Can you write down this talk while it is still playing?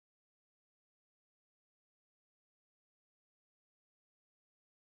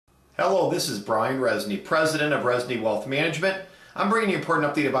Hello, this is Brian Resney, President of Resney Wealth Management. I'm bringing you an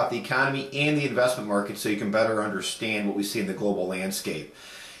important update about the economy and the investment market so you can better understand what we see in the global landscape.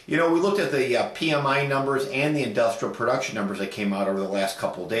 You know, we looked at the PMI numbers and the industrial production numbers that came out over the last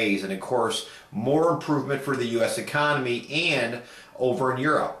couple of days, and of course, more improvement for the U.S. economy and over in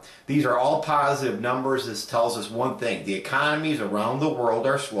Europe. These are all positive numbers. This tells us one thing: the economies around the world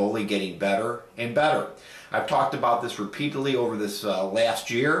are slowly getting better and better. I've talked about this repeatedly over this last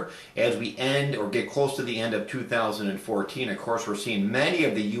year. As we end or get close to the end of 2014, of course, we're seeing many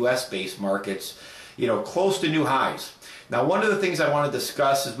of the U.S.-based markets, close to new highs. Now, one of the things I want to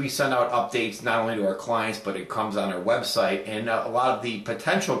discuss is we send out updates not only to our clients, but it comes on our website, and a lot of the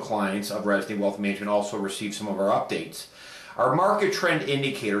potential clients of Resney Wealth Management also receive some of our updates. Our market trend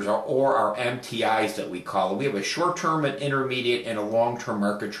indicators, or our MTIs that we call it, we have a short-term, an intermediate, and a long-term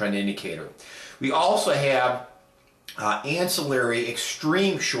market trend indicator. We also have ancillary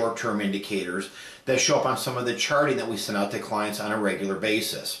extreme short-term indicators that show up on some of the charting that we send out to clients on a regular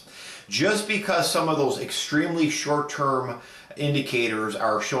basis. Just because some of those extremely short-term indicators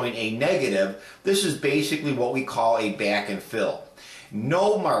are showing a negative, this is basically what we call a back and fill.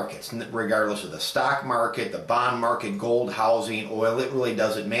 No markets, regardless of the stock market, the bond market, gold, housing, oil, it really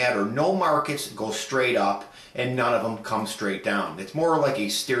doesn't matter. No markets go straight up and none of them come straight down. It's more like a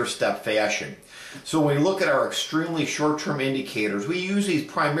stair-step fashion. So when we look at our extremely short-term indicators, we use these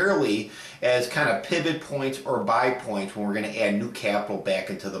primarily as kind of pivot points or buy points when we're going to add new capital back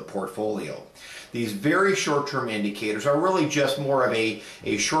into the portfolio. These very short-term indicators are really just more of a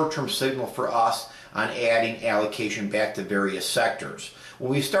short-term signal for us on adding allocation back to various sectors.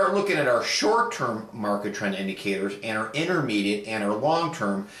 When we start looking at our short-term market trend indicators and our intermediate and our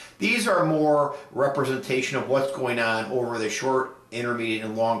long-term, these are more representation of what's going on over the short, intermediate,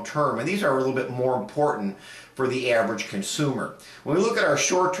 and long term, and these are a little bit more important for the average consumer. When we look at our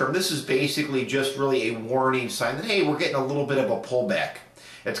short term, this is basically just really a warning sign that, hey, we're getting a little bit of a pullback.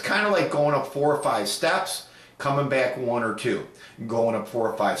 It's kind of like going up 4 or 5 steps, coming back 1 or 2. Going up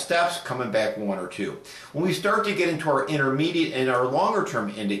 4 or 5 steps, coming back 1 or 2. When we start to get into our intermediate and our longer term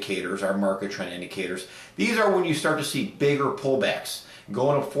indicators, our market trend indicators, these are when you start to see bigger pullbacks.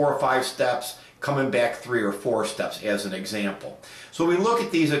 Going up 4 or 5 steps, coming back 3 or 4 steps as an example. So we look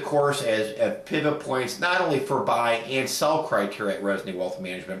at these, of course, as pivot points, not only for buy and sell criteria at Resney Wealth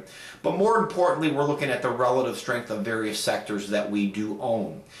Management, but more importantly, we're looking at the relative strength of various sectors that we do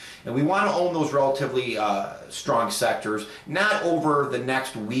own. And we want to own those relatively strong sectors, not over the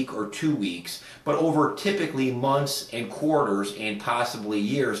next week or 2 weeks, but over typically months and quarters and possibly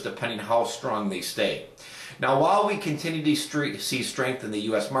years, depending on how strong they stay. Now, while we continue to see strength in the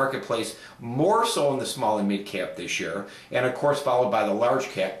U.S. marketplace, more so in the small and mid cap this year, and of course followed by the large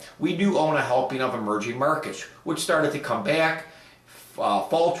cap, we do own a helping of emerging markets, which started to come back,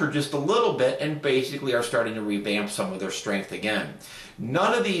 falter just a little bit, and basically are starting to revamp some of their strength again.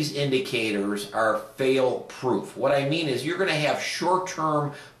 None of these indicators are fail-proof. What I mean is you're going to have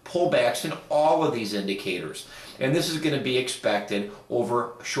short-term pullbacks in all of these indicators, and this is going to be expected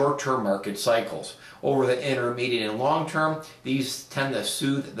over short-term market cycles. Over the intermediate and long term, these tend to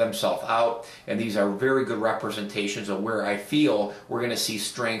soothe themselves out, and these are very good representations of where I feel we're going to see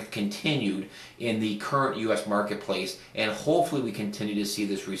strength continued in the current U.S. marketplace, and hopefully we continue to see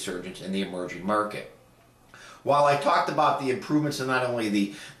this resurgence in the emerging market. While I talked about the improvements in not only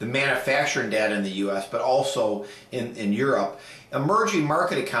the manufacturing data in the U.S., but also in Europe, emerging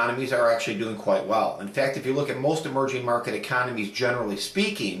market economies are actually doing quite well. In fact, if you look at most emerging market economies, generally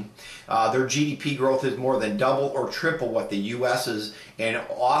speaking, their GDP growth is more than double or triple what the U.S. is, and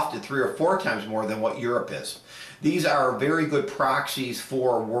often 3 or 4 times more than what Europe is. These are very good proxies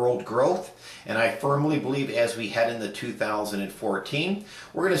for world growth, and I firmly believe as we head into 2014,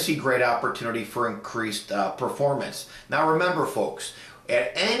 we're going to see great opportunity for increased performance. Now remember, folks,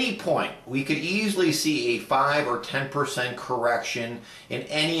 at any point, we could easily see a 5 or 10% correction in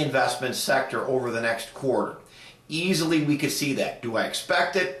any investment sector over the next quarter. Easily we could see that. Do I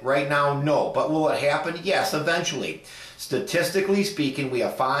expect it? Right now, no. But will it happen? Yes, eventually. Statistically speaking, we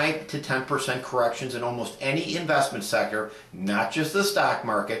have 5 to 10% corrections in almost any investment sector, not just the stock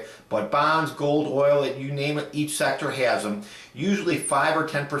market, but bonds, gold, oil, you name it, each sector has them. Usually 5 or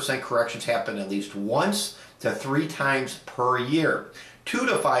 10% corrections happen at least once to 3 times per year. 2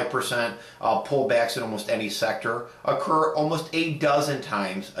 to 5% pullbacks in almost any sector occur almost a dozen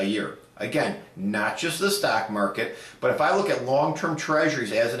times a year. Again, not just the stock market, but if I look at long-term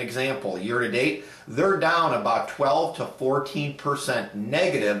treasuries as an example, year to date, they're down about 12 to 14%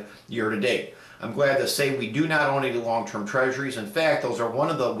 negative year to date. I'm glad to say we do not own any long-term treasuries. In fact, those are one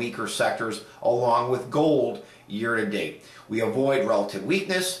of the weaker sectors along with gold year to date. We avoid relative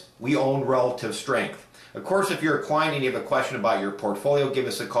weakness, We own relative strength. Of course, if you're a client and you have a question about your portfolio, give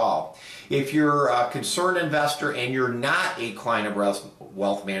us a call. If you're a concerned investor and you're not a client of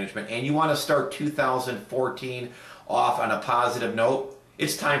Wealth Management and you want to start 2014 off on a positive note,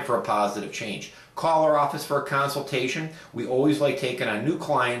 it's time for a positive change. Call our office for a consultation. We always like taking on new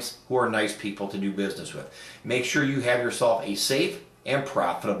clients who are nice people to do business with. Make sure you have yourself a safe and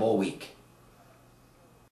profitable week.